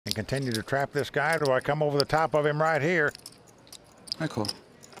and continue to trap this guy, or do I come over the top of him right here? I call.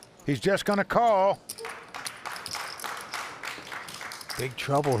 He's just going to call. Big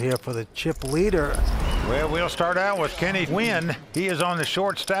trouble here for the chip leader. Well, we'll start out with Kenny Nguyen. He is on the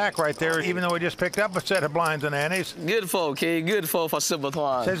short stack right there, even though he just picked up a set of blinds and antes. Good for Key, good for Silver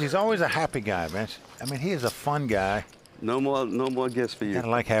Twan. Says he's always a happy guy, Vince. I mean, he is a fun guy. No more gifts for you. I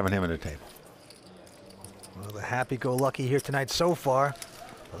like having him at the table. Well, the happy-go-lucky here tonight so far.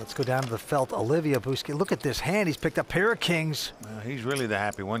 Well, let's go down to the felt. Olivia Busquet. Look at this hand. He's picked up a pair of kings. Well, he's really the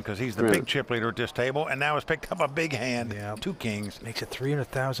happy one because he's the big chip leader at this table, and now has picked up a big hand. Yeah. 2 kings. Makes it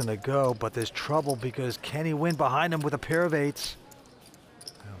 300,000 to go, but there's trouble because Kenny Nguyen behind him with a pair of 8s.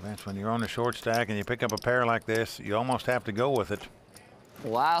 Well, Vince, when you're on the short stack and you pick up a pair like this, you almost have to go with it.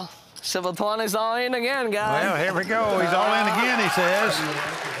 Wow, Silver Twan is all in again, guys. Well, here we go. He's all in again, he says.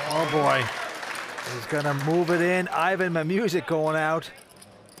 Oh, boy. He's going to move it in. Ivan Mamuzic going out,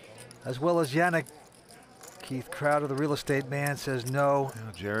 as well as Yanick. Keith Crowder, the real estate man, says no.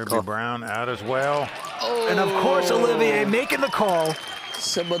 Well, Jeremy Brown out as well. Oh. And, of course, Olivier making the call.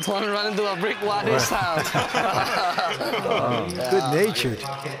 Silver Twan running through a brick wall this time. Good-natured.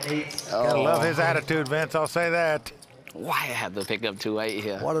 Gotta love his attitude, Vince. I'll say that. Why I have to pick up 2-8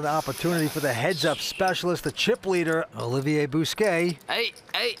 here? What an opportunity for the heads-up specialist, the chip leader, Olivier Busquet. 8.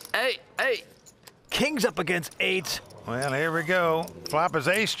 Kings up against 8s. Well, here we go. Flop is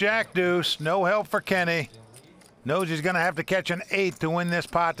ace, jack, deuce. No help for Kenny. Knows he's going to have to catch an 8 to win this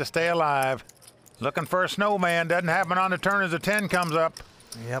pot to stay alive. Looking for a snowman. Doesn't happen on the turn as a 10 comes up.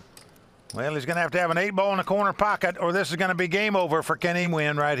 Yep. Well, he's going to have an 8 ball in the corner pocket, or this is going to be game over for Kenny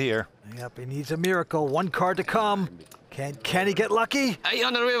Nguyen right here. Yep, he needs a miracle. 1 card to come. Can Kenny get lucky? 8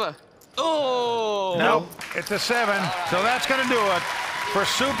 on the river. Oh! Nope, it's a 7. So that's going to do it for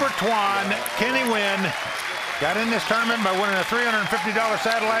Super Twan. Kenny Nguyen got in this tournament by winning a $350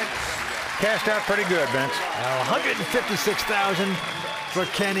 satellite. Cashed out pretty good, Vince. $156,000 for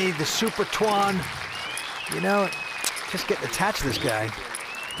Kenny, the Super Twan. You know, just getting attached to this guy.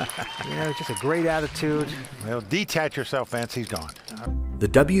 You know, just a great attitude. Well, detach yourself, Vince. He's gone. The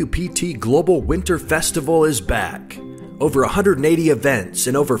WPT Global Winter Festival is back. Over 180 events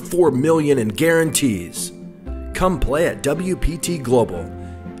and over $4 million in guarantees. Come play at WPT Global.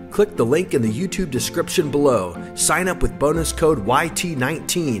 Click the link in the YouTube description below, sign up with bonus code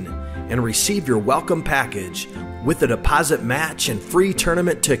YT19, and receive your welcome package with a deposit match and free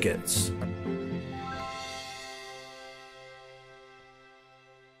tournament tickets.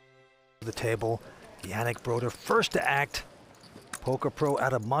 The table, Yanick Brodeur, first to act. Poker pro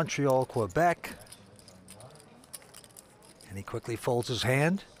out of Montreal, Quebec. And he quickly folds his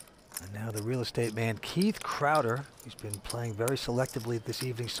hand. And now the real estate man, Keith Crowder, who's been playing very selectively this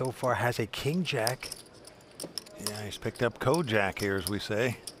evening so far, has a king-jack. Yeah, he's picked up Kojak here, as we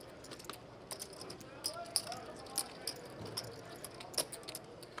say.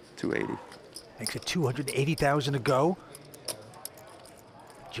 $280. Makes it $280,000 to go.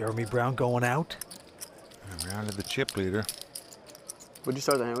 Jeremy Brown going out. Around to the chip leader. What'd you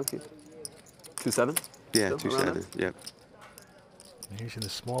start the hand with, Keith? 2-7? Yeah, Still around 2-7. Yep. He's in the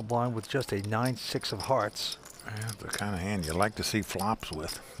small blind with just a 9-6 of hearts. That's the kind of hand you like to see flops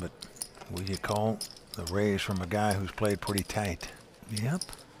with, but will you call the raise from a guy who's played pretty tight? Yep,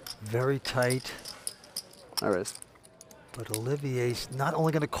 very tight. I raise. But Olivier's not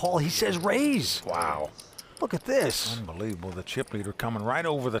only going to call, he says raise. Wow. Look at this. Unbelievable. The chip leader coming right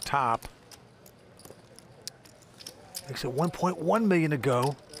over the top. Makes it 1.1 million to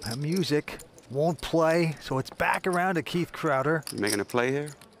go. Mamuzic won't play, so it's back around to Keith Crowder. You making a play here?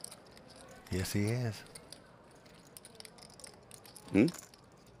 Yes, he is.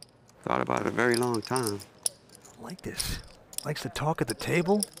 Thought about it a very long time. I like this. Likes to talk at the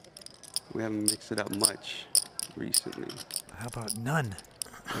table. We haven't mixed it up much recently. How about none?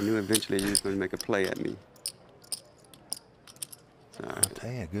 I knew eventually you was going to make a play at me. All I'll right.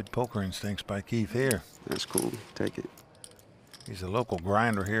 tell you, good poker instincts by Keith here. That's cool. Take it. He's a local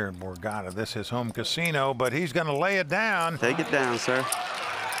grinder here in Borgata. This is his home casino, but he's going to lay it down. Take it down, sir.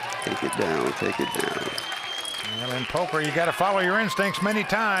 Take it down. Take it down. Well, in poker, you got to follow your instincts many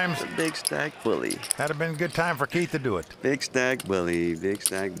times. A big stack bully. That'd have been a good time for Keith to do it. Big stack bully. Big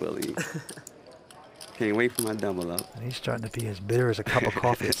stack bully. Can't wait for my double up. And he's starting to be as bitter as a cup of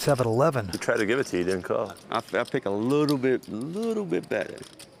coffee at 7-Eleven. He tried to give it to you, didn't call. I pick a little bit better.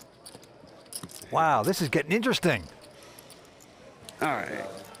 Wow, this is getting interesting. All right,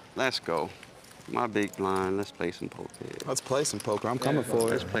 let's go. My big blind. Let's play some poker. Let's play some poker. I'm coming for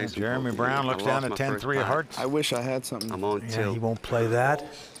Let's it. play some Jeremy poker. Brown I looks down lost at my first 10-3 of pot. hearts. I wish I had something. I'm on Yeah, tilt. he won't play that.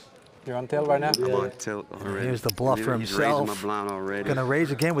 You're on tilt right now? I'm on tilt already. Here's the bluffer He's himself. raising my blind already. Gonna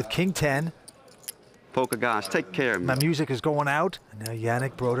raise again with king 10. Poker guys, take care of me. Mamuzic is going out. And now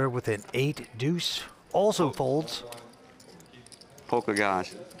Yanick Brodeur with an 8 deuce. Also folds. Poker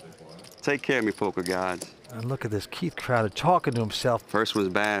guys, take care of me, poker guys. And look at this, Keith Crowder talking to himself. First one's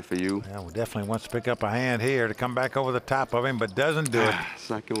bad for you. Yeah, well, definitely wants to pick up a hand here to come back over the top of him, but doesn't do it.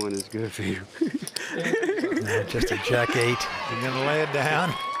 Second one is good for you. Now just a jack 8. He's gonna lay it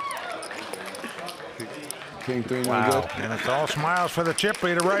down. King 3, no Wow. good. And it's all smiles for the chip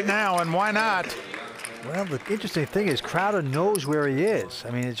leader right now, and why not? Well, the interesting thing is Crowder knows where he is.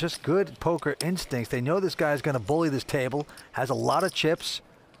 I mean, it's just good poker instincts. They know this guy's going to bully this table, has a lot of chips,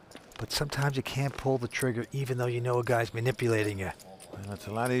 but sometimes you can't pull the trigger even though you know a guy's manipulating you. Well, it's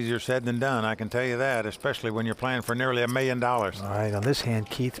a lot easier said than done, I can tell you that, especially when you're playing for nearly $1 million. All right, on this hand,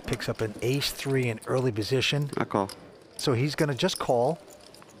 Keith picks up an ace-3 in early position. I call. So he's going to just call.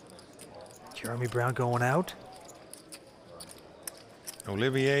 Jeremy Brown going out.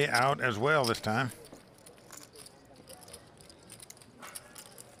 Olivier out as well this time.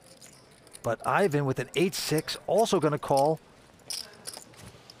 But Ivan with an 8-6 also going to call.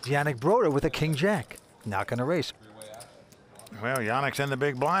 Yanick Brodeur with a king-jack. Not going to race. Well, Yannick's in the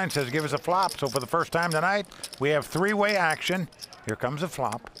big blind, says give us a flop. So for the first time tonight, we have 3-way action. Here comes a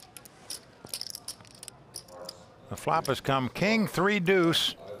flop. The flop has come king 3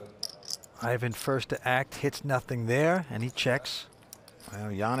 deuce. Ivan first to act, hits nothing there, and he checks.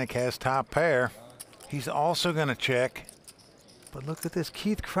 Well, Yanick has top pair. He's also going to check. But look at this,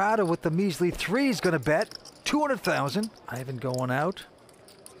 Keith Crowder with the measly 3 is going to bet 200,000. Ivan going out,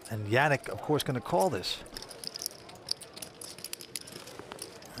 and Yanick, of course, going to call this.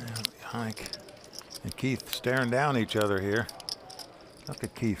 Well, Yanick and Keith staring down each other here. Look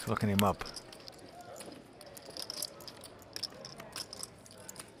at Keith looking him up.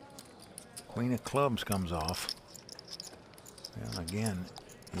 Queen of clubs comes off. Well, again,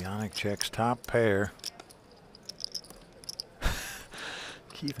 Yanick checks top pair.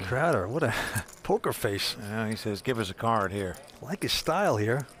 Keith Crowder, what a poker face. Well, he says, give us a card here. Like his style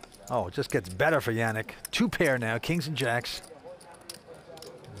here. Oh, it just gets better for Yanick. 2 pair now, kings and jacks.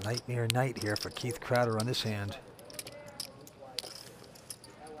 Nightmare night here for Keith Crowder on this hand.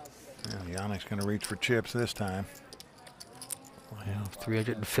 Well, Yannick's going to reach for chips this time. Well,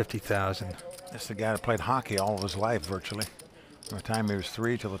 350,000. This is the guy that played hockey all of his life, virtually. From the time he was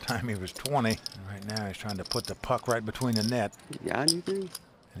 3 till the time he was 20. And right now, he's trying to put the puck right between the net. You got anything?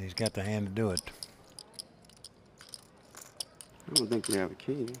 And he's got the hand to do it. I don't think we have a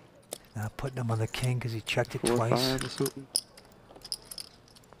king. Not putting him on the king because he checked it 4 or twice. 5 or something.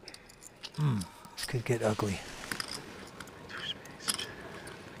 This could get ugly.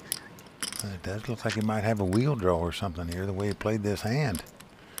 It does look like he might have a wheel draw or something here, the way he played this hand.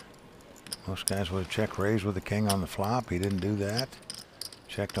 Most guys would have check raised with the king on the flop. He didn't do that.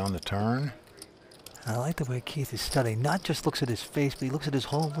 Checked on the turn. I like the way Keith is studying. Not just looks at his face, but he looks at his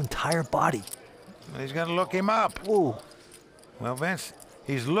whole entire body. He's going to look him up. Ooh. Well, Vince,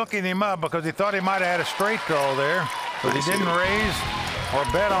 he's looking him up because he thought he might have had a straight draw there, but he didn't raise or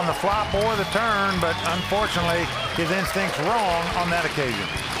bet on the flop or the turn, but unfortunately, his instinct's wrong on that occasion.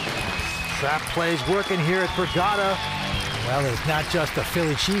 Trap plays working here at Borgata. Well, it's not just the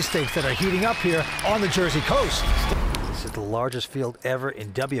Philly cheesesteaks that are heating up here on the Jersey coast. This is the largest field ever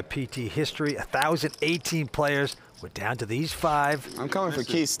in WPT history. 1,018 players. We're down to these 5. I'm coming for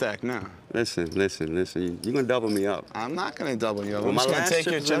Keith's stack now. Listen. You're going to double me up. I'm not going to double you up. Well, I'm my just going last to take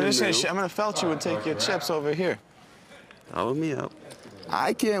chip your is chips. in the I'm going to felt you and take your chips over here. Double me up.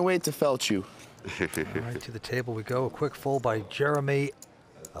 I can't wait to felt you. All right, to the table we go. A quick fold by Jeremy.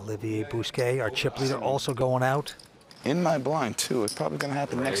 Olivier Busquet, our chip leader, also going out. In my blind, too. It's probably going to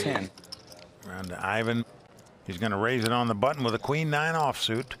happen next hand. Round to Ivan. He's going to raise it on the button with a queen 9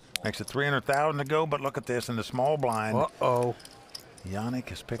 offsuit. Makes it 300,000 to go, but look at this in the small blind. Uh-oh. Yanick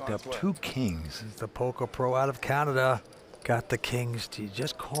has picked up 2 kings. The poker pro out of Canada. Got the kings. Do you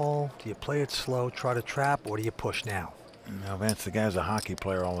just call? Do you play it slow, try to trap, or do you push now? Now, Vince, the guy's a hockey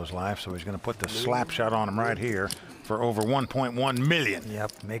player all his life, so he's going to put the slap shot on him right here for over 1.1 million.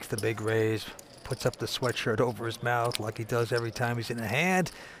 Yep, makes the big raise. Puts up the sweatshirt over his mouth like he does every time he's in a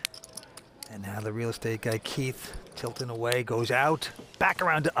hand. And now the real estate guy, Keith, tilting away, goes out. Back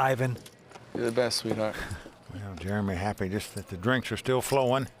around to Ivan. You're the best, sweetheart. Well, Jeremy happy just that the drinks are still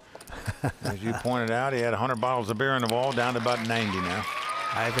flowing. As you pointed out, he had 100 bottles of beer in the wall, down to about 90 now.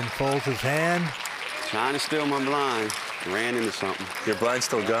 Ivan folds his hand. Trying to steal my blind. Ran into something. Your blind's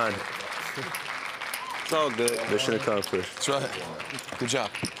still gone. It's all good. Mission accomplished. That's right. Good job.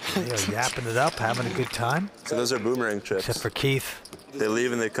 They are yapping it up, having a good time. So those are boomerang chips. Except for Keith. They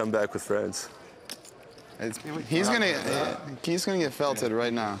leave and they come back with friends. He's gonna get felted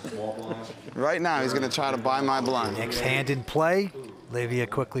right now. Right now, he's gonna try to buy my blind. Next hand in play. Livia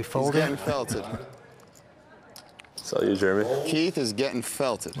quickly He's folded. getting felted. It's all you, Jeremy. Keith is getting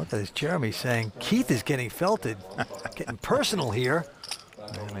felted. What is Jeremy saying? Keith is getting felted. Getting personal here.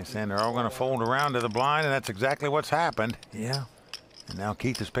 He's saying they're all going to fold around to the blind, and that's exactly what's happened. Yeah. And now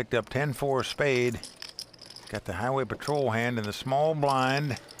Keith has picked up 10-4 spade. Got the highway patrol hand in the small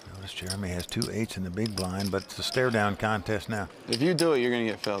blind. Notice Jeremy has 2 8s in the big blind, but it's a stare-down contest now. If you do it, you're gonna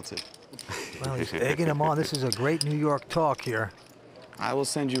get felted. Well, he's egging him on. This is a great New York talk here. I will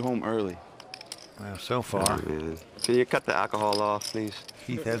send you home early. Well, so far, Oh, man. Can you cut the alcohol off, please?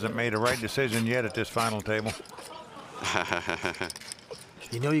 Keith hasn't made a right decision yet at this final table.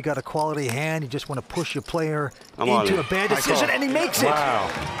 You know you got a quality hand. You just want to push your player I'm all into in. a bad decision, and he makes it. Wow.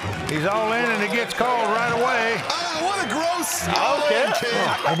 He's all in, and it gets called right away. What a gross!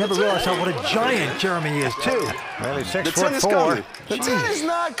 I never realized what a giant Jeremy is, too. Well, he's The 10 is 6'4". coming. The 10 is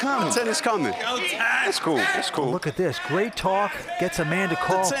not coming. The 10 is coming. That's cool. That's cool. Look at this. Great talk. Gets a man to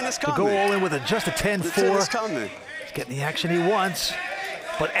call, The 10 is to go coming. all in with just a The 10 is 10-4. coming. He's getting the action he wants.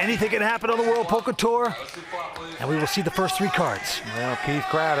 But anything can happen on the World Poker Tour. And we will see the first 3 cards. Well, Keith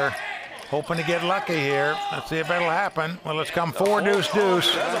Crowder hoping to get lucky here. Let's see if it'll happen. Well, it's come 4 deuce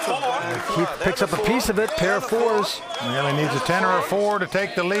deuce. Keith picks up a piece of it, pair of 4s. Well, he needs a 10 or a 4 to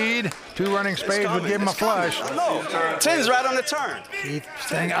take the lead. 2 running spades would give him a flush. No, 10's right on the turn. Keith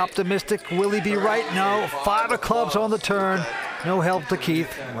staying optimistic. Will he be right? No. 5 of clubs on the turn. No help to Keith.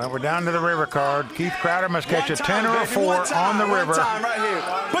 Well, we're down to the river card. Keith Crowder must catch a 10 or a 4 on the river. Right here.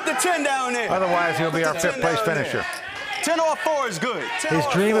 Put the 10 down there. Otherwise, he'll be our 5th place finisher. 10 or 4 is good. His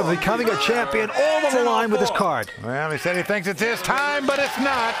dream of becoming a champion all on the line with his card. Well, he said he thinks it's his time, but it's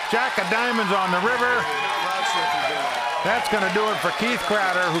not. Jack of diamonds on the river. That's going to do it for Keith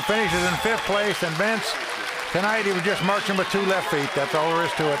Crowder, who finishes in 5th place. And Vince, tonight he was just marching with 2 left feet. That's all there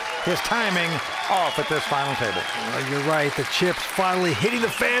is to it. His timing off at this final table. Well, you're right. The chips finally hitting the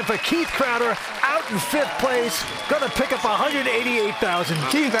fan for Keith Crowder, out in 5th place. Going to pick up $188,000.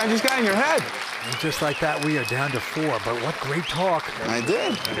 Keith, I just got in your head. And just like that, we are down to 4. But what great talk. I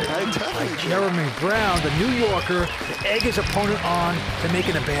did. I definitely did. Jeremy Brown, the New Yorker, to egg his opponent on to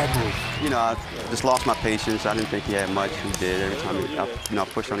making a bad move. You know, I just lost my patience. I didn't think he had much. He did. Every time I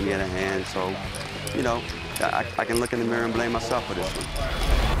pushed on him, he had a hand. So, you know, I can look in the mirror and blame myself for this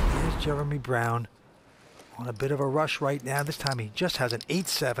one. Here's Jeremy Brown on a bit of a rush right now. This time he just has an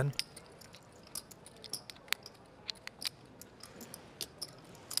 8-7.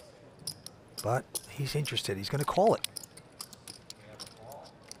 But he's interested. He's going to call it.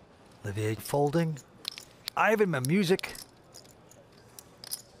 Olivier folding. Ivan Mamuzic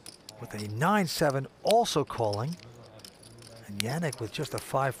with a 9-7 also calling. And Yanick with just a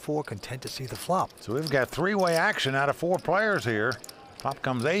 5-4, content to see the flop. So we've got 3-way action out of 4 players here. Flop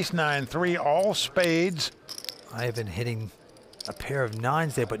comes ace-9-3, all spades. Ivan hitting a pair of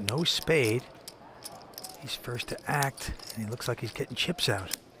 9s there, but no spade. He's first to act, and he looks like he's getting chips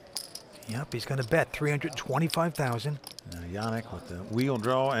out. Yep, he's going to bet $325,000. Now Yanick with the wheel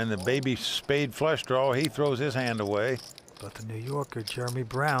draw and the baby spade flush draw, he throws his hand away. But the New Yorker, Jeremy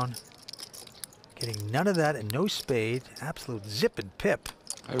Brown, getting none of that and no spade. Absolute zip and pip.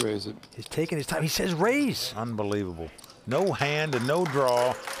 I raise it. He's taking his time. He says raise. Unbelievable. No hand and no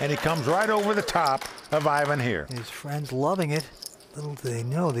draw, and he comes right over the top of Ivan here. His friends loving it. Little do they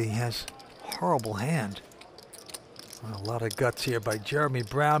know that he has a horrible hand. Well, a lot of guts here by Jeremy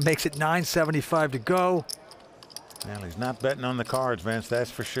Brown. Makes it $9.75 to go. Well, he's not betting on the cards, Vince,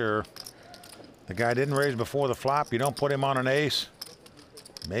 that's for sure. The guy didn't raise before the flop. You don't put him on an ace.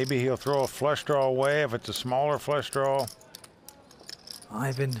 Maybe he'll throw a flush draw away if it's a smaller flush draw.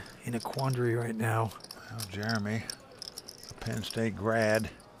 Ivan in a quandary right now. Well, Jeremy, a Penn State grad,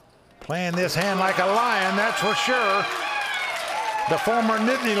 playing this hand like a lion, that's for sure. The former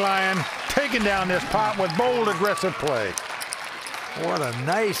Nittany Lion taking down this pot with bold, aggressive play. What a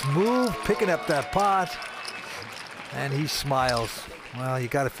nice move, picking up that pot. And he smiles. Well, you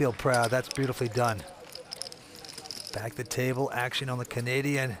got to feel proud. That's beautifully done. Back the table, action on the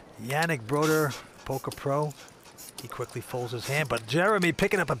Canadian. Yanick Brodeur, poker pro. He quickly folds his hand, but Jeremy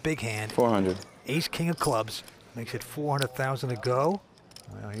picking up a big hand. 400. Ace, king of clubs. Makes it $400,000 to go.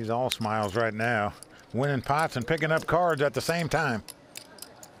 Well, he's all smiles right now. Winning pots and picking up cards at the same time.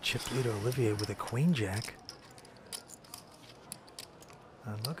 Chip leader Olivier with a queen jack.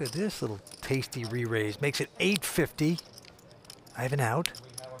 And look at this little tasty re-raise. Makes it $850. Ivan out.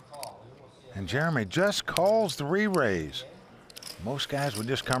 And Jeremy just calls the re-raise. Most guys would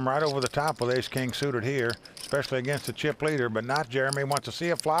just come right over the top with ace-king suited here. especially against the chip leader, but not Jeremy. Wants to see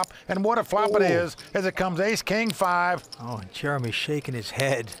a flop, and what a flop it is as it comes ace, king, 5. Oh, and Jeremy's shaking his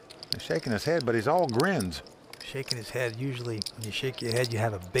head. He's shaking his head, but he's all grins. Shaking his head. Usually when you shake your head, you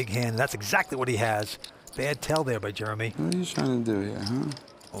have a big hand. That's exactly what he has. Bad tell there by Jeremy. What are you trying to do here,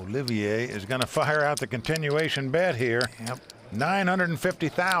 huh? Olivier is going to fire out the continuation bet here. Yep.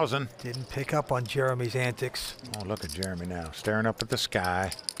 950,000. Didn't pick up on Jeremy's antics. Oh, look at Jeremy now, staring up at the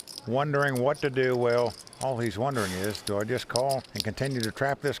sky, wondering what to do. Well, all he's wondering is, do I just call and continue to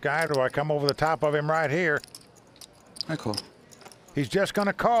trap this guy, or do I come over the top of him right here? I call. He's just going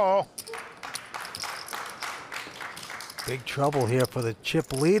to call. Big trouble here for the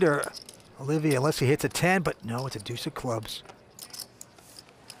chip leader, Olivier, unless he hits a 10, but no, it's a deuce of clubs.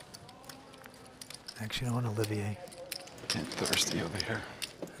 Action on Olivier. Getting thirsty over here.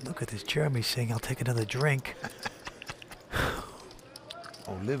 Look at this Jeremy saying, I'll take another drink.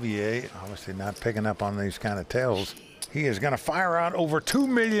 Olivier, obviously not picking up on these kind of tells. He is going to fire out over $2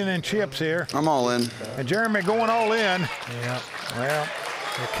 million in chips here. I'm all in. And Jeremy going all in. Yeah. Well,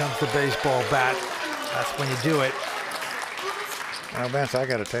 Here comes the baseball bat. That's when you do it. Well, Vince, I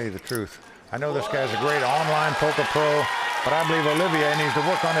got to tell you the truth. I know this guy's a great online poker pro, but I believe Olivier needs to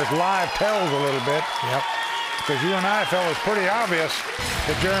work on his live tells a little bit. Yep. Because you and I felt it was pretty obvious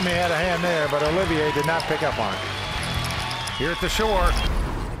that Jeremy had a hand there, but Olivier did not pick up on it. Here at the shore.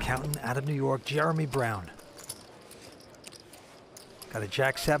 An accountant out of New York, Jeremy Brown. Got a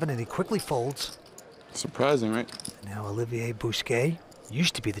jack-7, and he quickly folds. Surprising, right? Now Olivier Busquet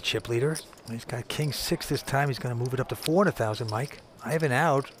used to be the chip leader. He's got king-6 this time. He's going to move it up to 400,000, Mike. I have an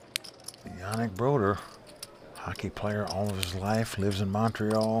out. Yanick Brodeur, hockey player all of his life, lives in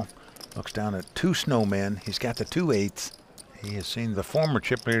Montreal. Looks down at 2 snowmen. He's got the 2 8s. He has seen the former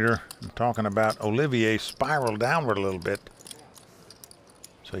chip leader, I'm talking about Olivier, spiral downward a little bit.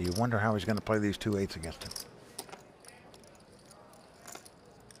 So you wonder how he's going to play these 2 8s against him.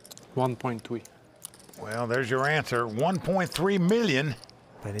 1.3. Well, there's your answer. 1.3 million.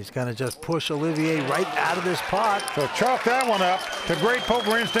 But he's going to just push Olivier right out of this pot. So chalk that one up to great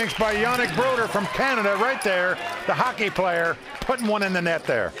poker instincts by Yanick Brodeur from Canada right there. The hockey player putting one in the net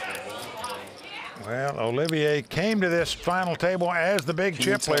there. Well, Olivier came to this final table as the big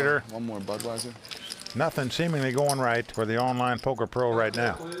chip leader. One more Budweiser. Nothing seemingly going right for the online poker pro right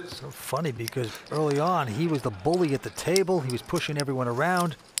now. So funny because early on he was the bully at the table. He was pushing everyone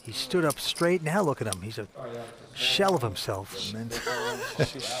around. He stood up straight. Now look at him. He's a shell of himself.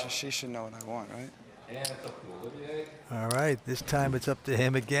 She should know what I want, right? All right, this time it's up to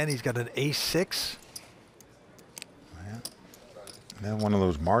him again. He's got an ace-6. Now one of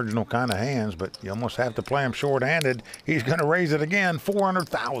those marginal kind of hands, but you almost have to play him short-handed. He's going to raise it again,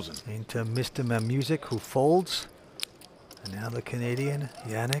 400,000. Into Mr. Mamuzic, who folds. And now the Canadian,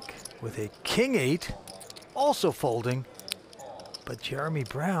 Yanick, with a king-8, also folding. But Jeremy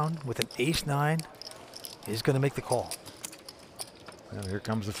Brown, with an ace-9, is going to make the call. Well, here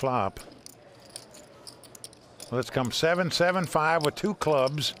comes the flop. Let's come 7-7-5 with 2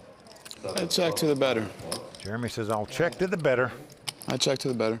 clubs. I check to the better. Jeremy says, I'll check to the better. I check to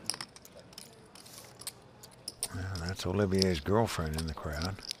the better. Well, that's Olivier's girlfriend in the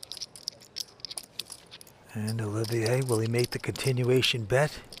crowd. And Olivier, will he make the continuation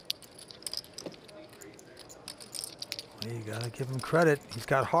bet? Well, you got to give him credit. He's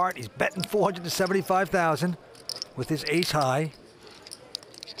got heart. He's betting 475,000 with his ace high.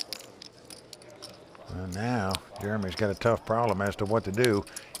 Well, now Jeremy's got a tough problem as to what to do.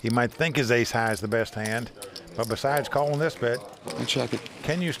 He might think his ace high is the best hand, but besides calling this bet, I check it.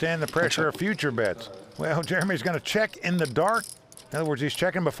 can you stand the pressure of future bets? Well, Jeremy's going to check in the dark. In other words, he's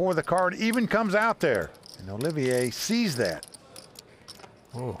checking before the card even comes out there. And Olivier sees that.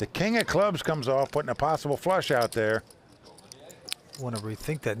 Oh. The king of clubs comes off, putting a possible flush out there. Want to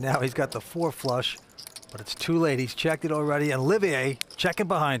rethink that now. He's got the 4 flush, but it's too late. He's checked it already. And Olivier checking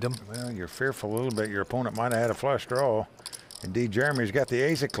behind him. Well, you're fearful a little bit your opponent might have had a flush draw. Indeed, Jeremy's got the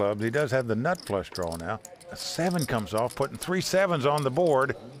ace of clubs. He does have the nut flush draw now. A 7 comes off, putting 3 7s on the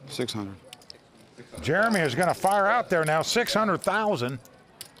board. 600. Jeremy is going to fire out there now, 600,000.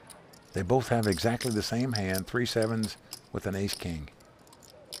 They both have exactly the same hand, 3 7s with an ace-king.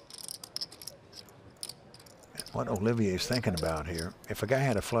 What Olivier's thinking about here, if a guy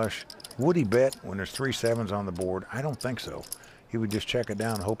had a flush, would he bet when there's 3 7s on the board? I don't think so. He would just check it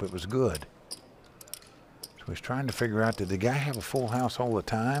down and hope it was good. So he's trying to figure out, did the guy have a full house all the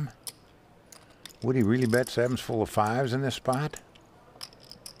time? Would he really bet 7s full of 5s in this spot?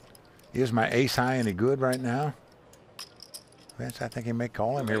 Is my ace high any good right now? Vince, I think he may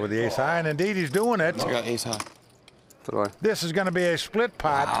call him here with the ace high, and indeed he's doing it. I got ace high. This is going to be a split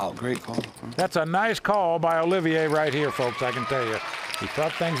pot. Wow, great call. That's a nice call by Olivier right here, folks, I can tell you. He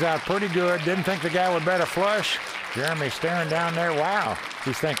thought things out pretty good. Didn't think the guy would bet a flush. Jeremy staring down there. Wow.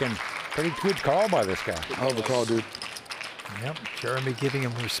 He's thinking, pretty good call by this guy. Hell of a call, dude. Yep, Jeremy giving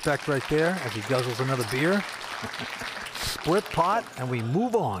him respect right there as he guzzles another beer. Split pot, and we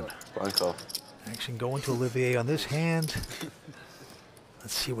move on. Fine call. Action going to Olivier on this hand.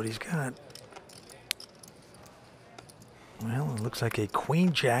 Let's see what he's got. Well, it looks like a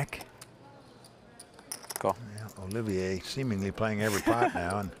queen jack. Call. Yeah, Olivier seemingly playing every pot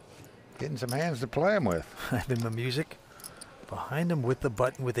now and getting some hands to play him with. Ivan Mamuzic behind him with the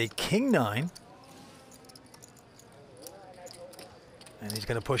button with a king-9. And he's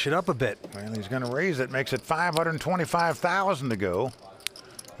going to push it up a bit. Well, he's going to raise it, makes it 525,000 to go.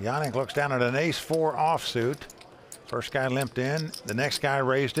 Yanick looks down at an ace-4 offsuit. First guy limped in, the next guy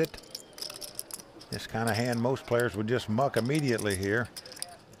raised it. This kind of hand most players would just muck immediately here.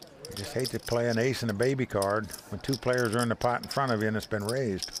 You just hate to play an ace and a baby card when two players are in the pot in front of you and it's been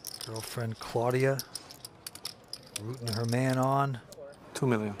raised. Girlfriend Claudia rooting her man on. $2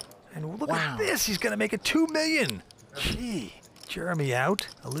 million. And look at this, he's going to make it $2 million. Gee, Jeremy out,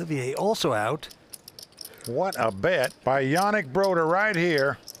 Olivier also out. What a bet by Yanick Brodeur right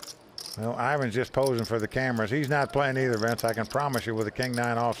here. Well, Ivan's just posing for the cameras. He's not playing either, Vince. I can promise you with a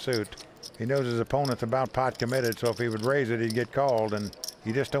king-9 offsuit. He knows his opponent's about pot committed, so if he would raise it, he'd get called, and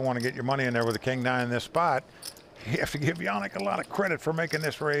you just don't want to get your money in there with a king-9 in this spot. You have to give Yanick a lot of credit for making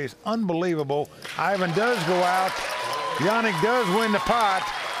this raise. Unbelievable. Ivan does go out. Yanick does win the pot.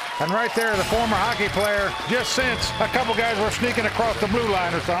 And right there, the former hockey player just sensed a couple guys were sneaking across the blue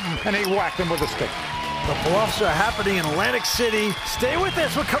line or something, and he whacked them with a stick. The bluffs are happening in Atlantic City. Stay with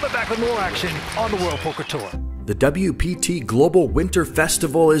us. We're coming back with more action on the World Poker Tour. The WPT Global Winter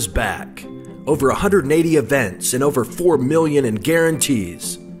Festival is back. Over 180 events and over 4 million in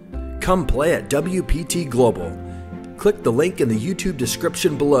guarantees. Come play at WPT Global. Click the link in the YouTube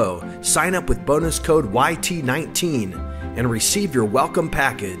description below, sign up with bonus code YT19, and receive your welcome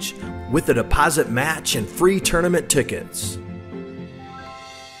package with a deposit match and free tournament tickets.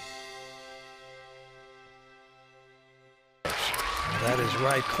 That is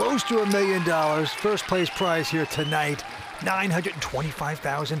right, close to $1 million. First place prize here tonight,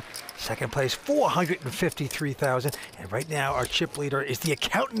 $925,000. Second place, $453,000. And right now, our chip leader is the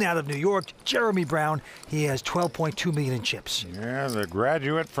accountant out of New York, Jeremy Brown. He has $12.2 million in chips. Yeah, the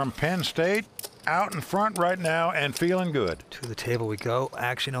graduate from Penn State out in front right now and feeling good. To the table we go.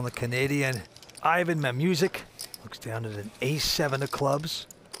 Action on the Canadian. Ivan Mamuzic looks down at an ace-7 of clubs.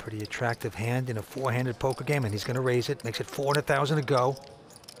 Pretty attractive hand in a four-handed poker game, and he's going to raise it. Makes it $400,000 to go.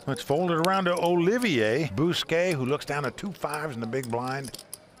 Let's fold it around to Olivier Busquet, who looks down at 2 5s in the big blind.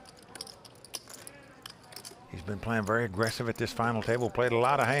 He's been playing very aggressive at this final table, played a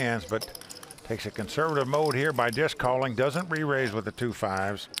lot of hands, but takes a conservative mode here by just calling, doesn't re-raise with the 2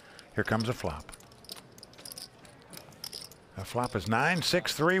 5s. Here comes a flop. A flop is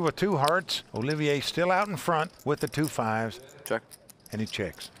 9-6-3 with 2 hearts. Olivier still out in front with the 2 5s. Check. And he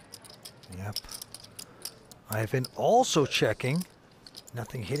checks. Yep. Ivan also checking.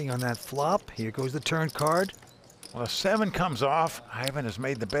 Nothing hitting on that flop. Here goes the turn card. Well, a 7 comes off. Ivan has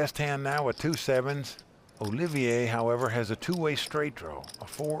made the best hand now with 2 7s. Olivier, however, has a 2-way straight draw. A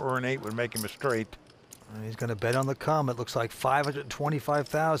 4 or an 8 would make him a straight. And he's going to bet on the come. It looks like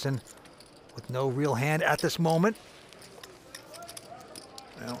 $525,000 with no real hand at this moment.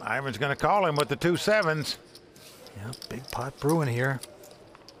 Well, Ivan's going to call him with the 2 7s. Yeah, big pot brewing here.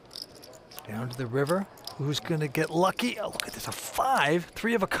 Down to the river. Who's going to get lucky? Oh, look at this, a 5.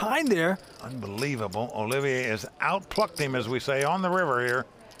 3 of a kind there. Unbelievable. Olivier has outplucked him, as we say, on the river here.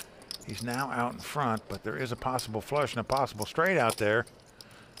 He's now out in front, but there is a possible flush and a possible straight out there.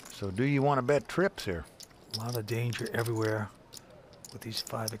 So do you want to bet trips here? A lot of danger everywhere with these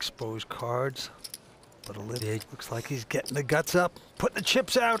 5 exposed cards. But Olivier looks like he's getting the guts up. Putting the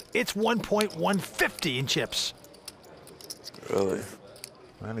chips out. It's 1.150 in chips. Really?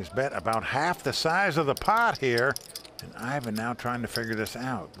 Well, he's bet about half the size of the pot here. And Ivan now trying to figure this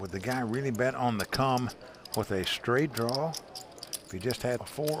out. Would the guy really bet on the come with a straight draw if he just had a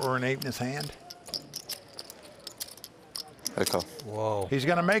 4 or an 8 in his hand? I call. Whoa. He's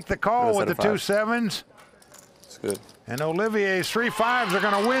going to make the call with the 2 7s. It's good. And Olivier's 3 5s are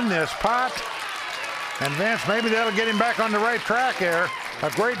going to win this pot. And Vince, maybe that'll get him back on the right track here. A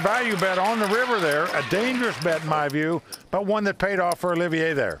great value bet on the river there. A dangerous bet in my view, but one that paid off for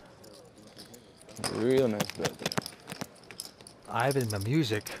Olivier there. Real nice bet there. Ivan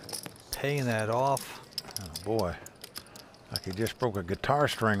Mamuzic paying that off. Oh boy, like he just broke a guitar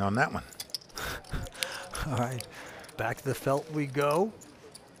string on that one. All right, back to the felt we go.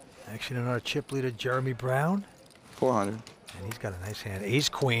 Action on our chip leader, Jeremy Brown. 400. And he's got a nice hand. Ace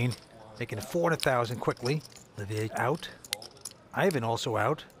Queen, making it 400,000 quickly. Olivier out. Ivan also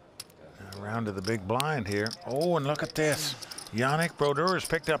out. Around to the big blind here. Oh, and look at this. Yanick Brodeur has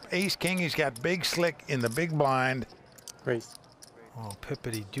picked up Ace King. He's got Big Slick in the big blind. Raise. Oh,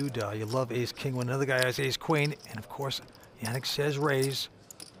 pippity doodah. You love Ace King when another guy has Ace Queen. And of course, Yanick says raise.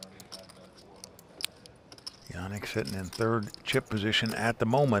 Yanick sitting in third chip position at the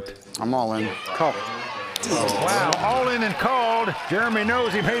moment. I'm all in. Call. Wow, all in and called. Jeremy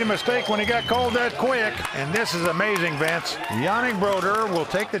knows he made a mistake when he got called that quick. And this is amazing, Vince. Yanick Brodeur will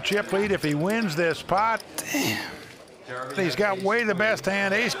take the chip lead if he wins this pot. Damn. He's got way the best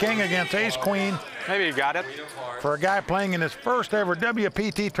hand, Ace King against Ace Queen. Maybe you got it. For a guy playing in his first ever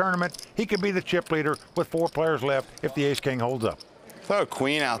WPT tournament, he could be the chip leader with 4 players left if the Ace King holds up. Throw a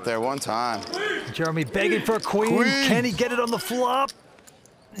queen out there one time. Jeremy begging for a queen. Queen. Can he get it on the flop?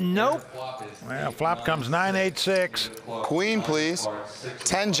 Nope. Well, flop comes 9-8-6. Queen, please.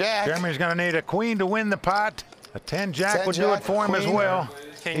 10 jack. Jeremy's going to need a queen to win the pot. A 10 jack would do it for him as queen. well.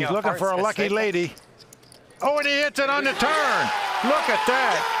 He's looking for a lucky lady. Oh, and he hits it on the turn. Look at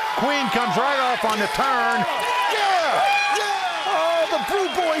that. Queen comes right off on the turn. Oh, the Brew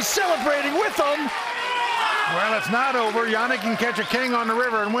Boys celebrating with them. Well, it's not over. Yanick can catch a king on the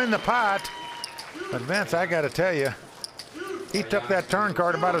river and win the pot. But Vince, I got to tell you, he took that turn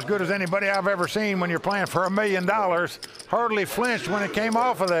card about as good as anybody I've ever seen when you're playing for $1 million. Hardly flinched when it came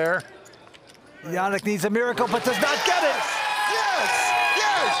off of there. Yanick needs a miracle, but does not get it.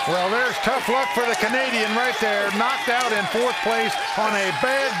 Well, there's tough luck for the Canadian right there. Knocked out in 4th place on a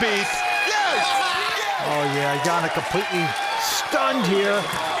bad beat. Oh, yeah, Yanick completely stunned here.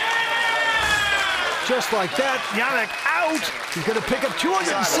 Just like that, Yanick out. He's going to pick up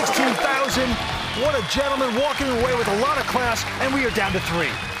 $216,000. What a gentleman, walking away with a lot of class, and we are down to 3.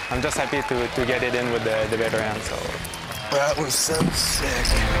 I'm just happy to get it in with the better hand. So That was so sick.